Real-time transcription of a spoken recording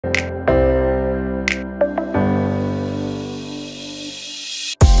Hello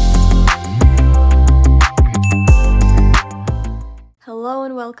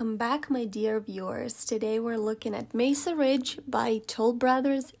and welcome back, my dear viewers. Today we're looking at Mesa Ridge by Toll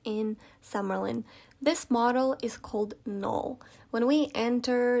Brothers in Summerlin. This model is called Knoll. When we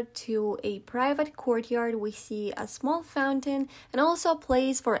enter to a private courtyard, we see a small fountain and also a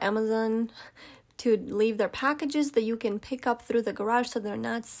place for Amazon to leave their packages that you can pick up through the garage so they're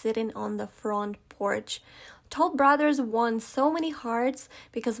not sitting on the front porch. Toll Brothers won so many hearts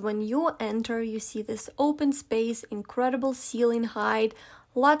because when you enter, you see this open space, incredible ceiling height,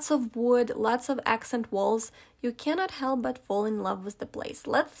 lots of wood, lots of accent walls. You cannot help but fall in love with the place.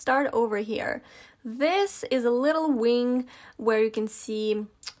 Let's start over here. This is a little wing where you can see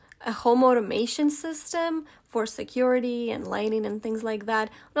a home automation system for security and lighting and things like that,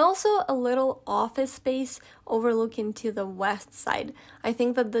 and also a little office space overlooking to the west side. I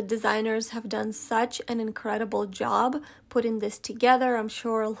think that the designers have done such an incredible job putting this together. I'm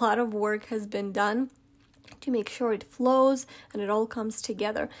sure a lot of work has been done to make sure it flows and it all comes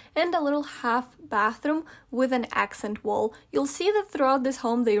together. And a little half bathroom with an accent wall. You'll see that throughout this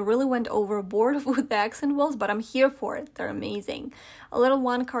home they really went overboard with the accent walls, but I'm here for it. They're amazing. A little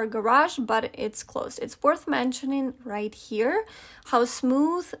one-car garage, but it's closed. It's worth mentioning right here how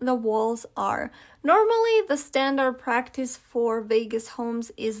smooth the walls are. Normally, the standard practice for Vegas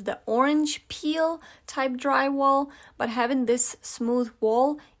homes is the orange peel type drywall, but having this smooth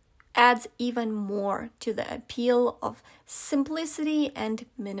wall adds even more to the appeal of simplicity and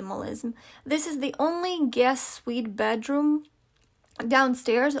minimalism. This is the only guest suite bedroom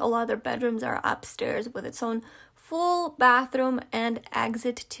downstairs. All other bedrooms are upstairs with its own full bathroom and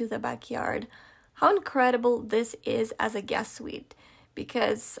exit to the backyard. How incredible this is as a guest suite,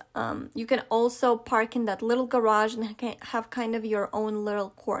 because you can also park in that little garage and have kind of your own little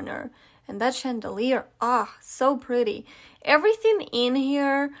corner. And that chandelier, so pretty. Everything in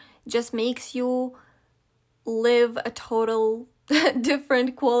here just makes you live a total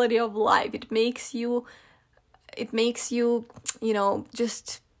different quality of life. It makes you,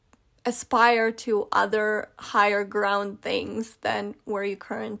 just aspire to other higher ground things than where you're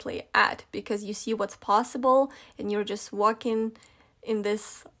currently at, because you see what's possible and you're just walking in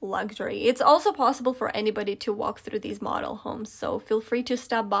this luxury. It's also possible for anybody to walk through these model homes, so feel free to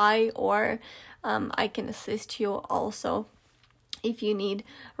stop by, or I can assist you also if you need.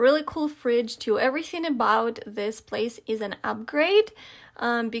 Really cool fridge too. Everything about this place is an upgrade,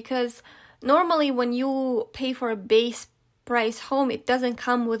 because normally when you pay for a base price home, it doesn't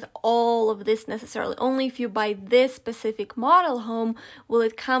come with all of this necessarily. Only if you buy this specific model home will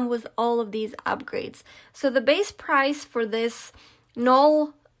it come with all of these upgrades. So the base price for this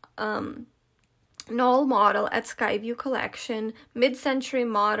Knoll model at Skyview Collection, mid-century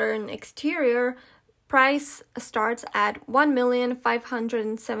modern exterior, price starts at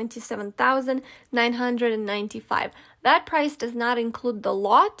 $1,577,995. That price does not include the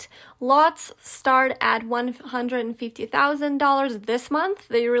lot. Lots start at $150,000 this month.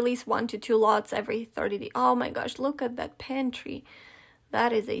 They release 1 to 2 lots every 30 days. Oh my gosh, look at that pantry.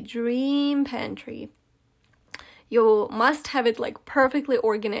 That is a dream pantry. You must have it like perfectly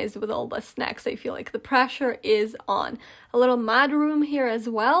organized with all the snacks. I feel like the pressure is on. A little mud room here as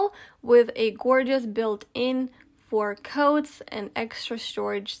well, with a gorgeous built-in for coats and extra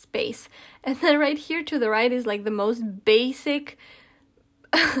storage space. And then right here to the right is like the most basic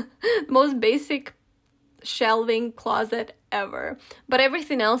shelving closet ever. But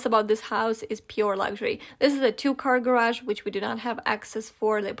everything else about this house is pure luxury. This is a 2-car garage, which we do not have access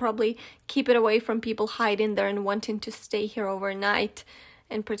for. They probably keep it away from people hiding there and wanting to stay here overnight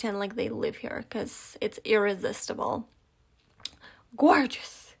and pretend like they live here, because it's irresistible.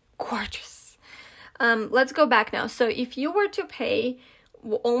 Gorgeous, gorgeous. Let's go back now. So if you were to pay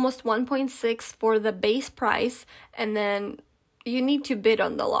almost 1.6 for the base price, and then you need to bid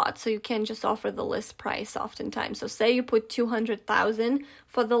on the lot, so you can't just offer the list price oftentimes. So say you put $200,000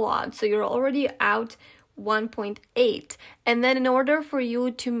 for the lot, so you're already out 1.8, and then in order for you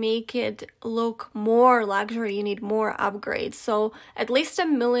to make it look more luxury, you need more upgrades. So at least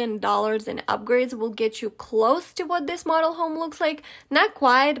 $1 million in upgrades will get you close to what this model home looks like. Not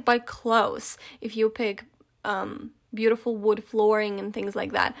quite, but close, if you pick beautiful wood flooring and things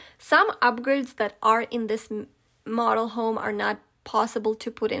like that. Some upgrades that are in this model home are not possible to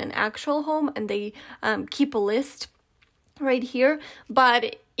put in an actual home, and they keep a list right here.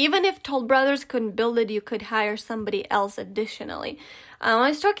 But even if Toll Brothers couldn't build it, you could hire somebody else additionally. I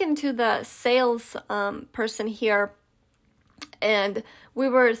was talking to the sales person here And we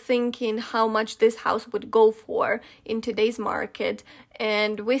were thinking how much this house would go for in today's market.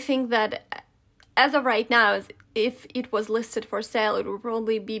 And we think that as of right now, if it was listed for sale, it would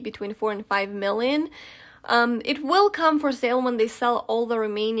probably be between 4 and 5 million. It will come for sale when they sell all the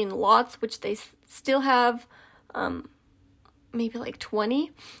remaining lots, which they still have maybe like 20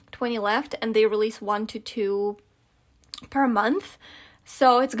 left, and they release 1 to 2 per month.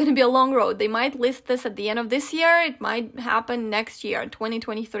 So it's going to be a long road. They might list this at the end of this year. It might happen next year,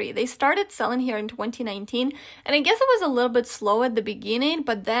 2023. They started selling here in 2019, and I guess it was a little bit slow at the beginning,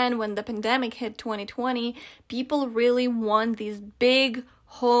 but then when the pandemic hit 2020, people really want these big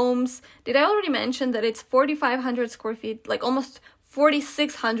homes. Did I already mention that it's 4,500 square feet, like almost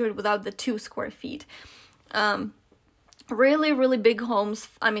 4,600 without the 2 square feet? Really, really big homes.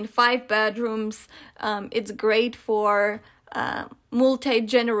 I mean, 5 bedrooms. It's great for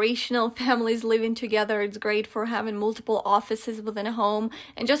multi-generational families living together. It's great for having multiple offices within a home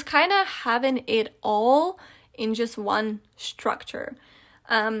and just kind of having it all in just one structure.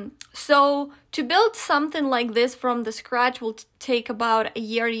 So to build something like this from the scratch will take about a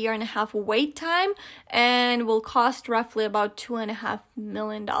year and a half wait time, and will cost roughly about $2.5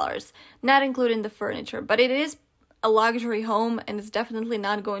 million, not including the furniture. But it is a luxury home, and it's definitely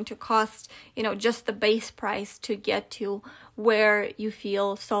not going to cost, just the base price to get to where you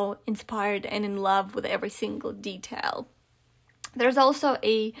feel so inspired and in love with every single detail. There's also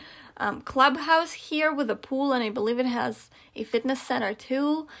a clubhouse here with a pool, and I believe it has a fitness center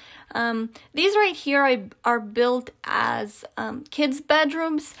too. These right here are built as kids'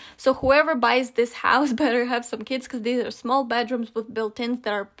 bedrooms, so whoever buys this house better have some kids, because these are small bedrooms with built-ins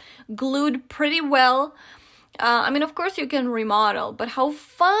that are glued pretty well. Of course you can remodel, but how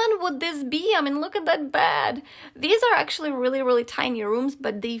fun would this be? Look at that bed. These are actually really, really tiny rooms,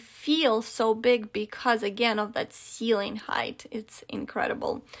 but they feel so big because, again, of that ceiling height. It's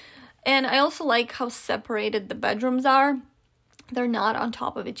incredible. And I also like how separated the bedrooms are. They're not on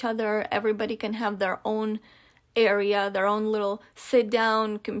top of each other. Everybody can have their own area, their own little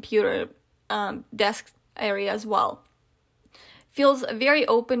sit-down computer desk area as well. Feels very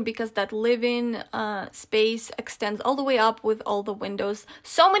open because that living space extends all the way up with all the windows.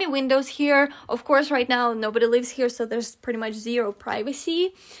 So many windows here. Of course, right now, nobody lives here, so there's pretty much zero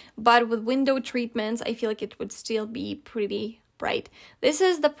privacy. But with window treatments, I feel like it would still be pretty bright. This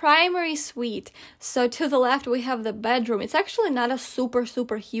is the primary suite. So to the left, we have the bedroom. It's actually not a super,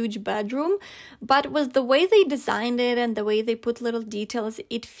 super huge bedroom, but with the way they designed it and the way they put little details,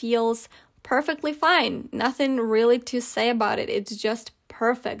 it feels perfectly fine. Nothing really to say about it. It's just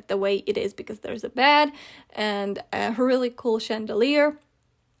perfect the way it is, because there's a bed and a really cool chandelier,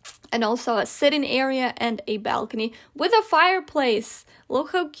 and also a sitting area and a balcony with a fireplace.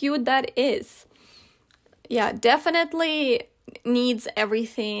 Look how cute that is. Yeah, definitely needs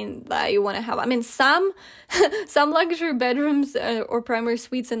everything that you want to have. Some luxury bedrooms or primary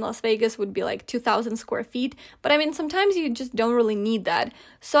suites in Las Vegas would be like 2,000 square feet, but sometimes you just don't really need that.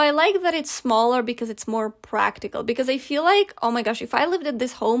 So I like that it's smaller because it's more practical, because I feel like, oh my gosh, if I lived at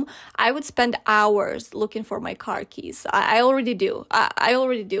this home, I would spend hours looking for my car keys. I already do. I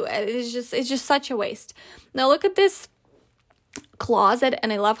already do. It's just such a waste. Now look at this closet,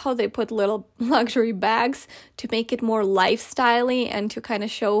 and I love how they put little luxury bags to make it more lifestyle-y and to kind of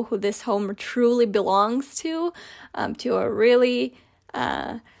show who this home truly belongs to a really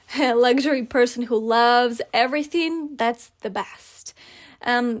luxury person who loves everything that's the best.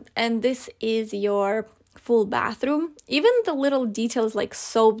 And this is your full bathroom. Even the little details like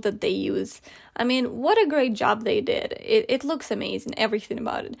soap that they use. What a great job they did. It looks amazing, everything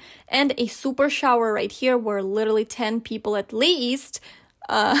about it. And a super shower right here where literally 10 people at least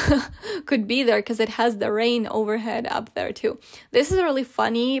could be there, because it has the rain overhead up there too. This is a really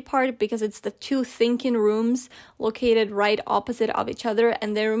funny part because it's the 2 thinking rooms located right opposite of each other,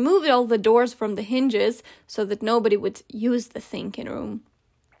 and they removed all the doors from the hinges so that nobody would use the thinking room.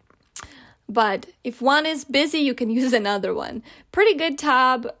 But if one is busy, you can use another one. Pretty good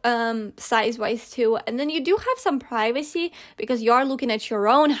tub, size-wise too. And then you do have some privacy because you are looking at your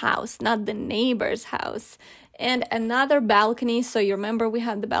own house, not the neighbor's house. And another balcony. So you remember we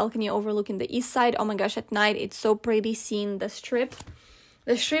had the balcony overlooking the east side. Oh my gosh, at night it's so pretty seeing the strip.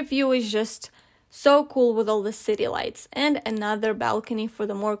 The strip view is just so cool with all the city lights. And another balcony for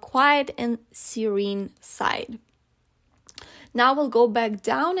the more quiet and serene side. Now we'll go back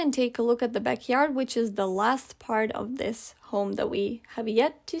down and take a look at the backyard, which is the last part of this home that we have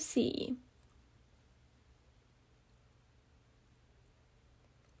yet to see.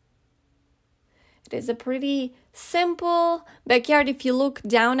 It is a pretty simple backyard. If you look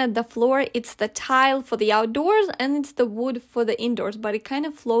down at the floor, it's the tile for the outdoors and it's the wood for the indoors, but it kind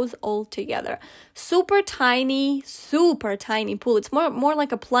of flows all together. Super tiny pool. It's more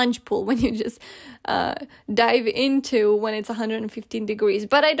like a plunge pool when you just dive into when it's 115 degrees.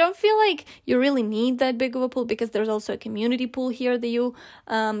 But I don't feel like you really need that big of a pool because there's also a community pool here that you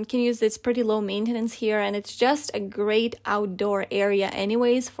can use. It's pretty low maintenance here, and it's just a great outdoor area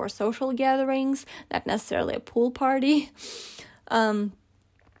anyways for social gatherings, not necessarily a pool party.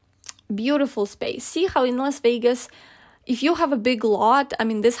 Beautiful space. See how in Las Vegas, if you have a big lot, I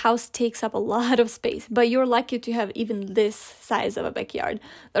mean, this house takes up a lot of space, but you're lucky to have even this size of a backyard.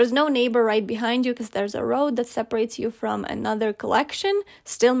 There's no neighbor right behind you because there's a road that separates you from another collection,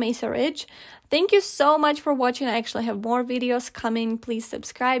 still Mesa Ridge. Thank you so much for watching. I actually have more videos coming. Please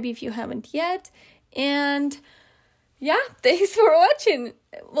subscribe if you haven't yet. And yeah, thanks for watching.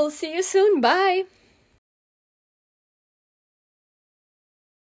 We'll see you soon. Bye.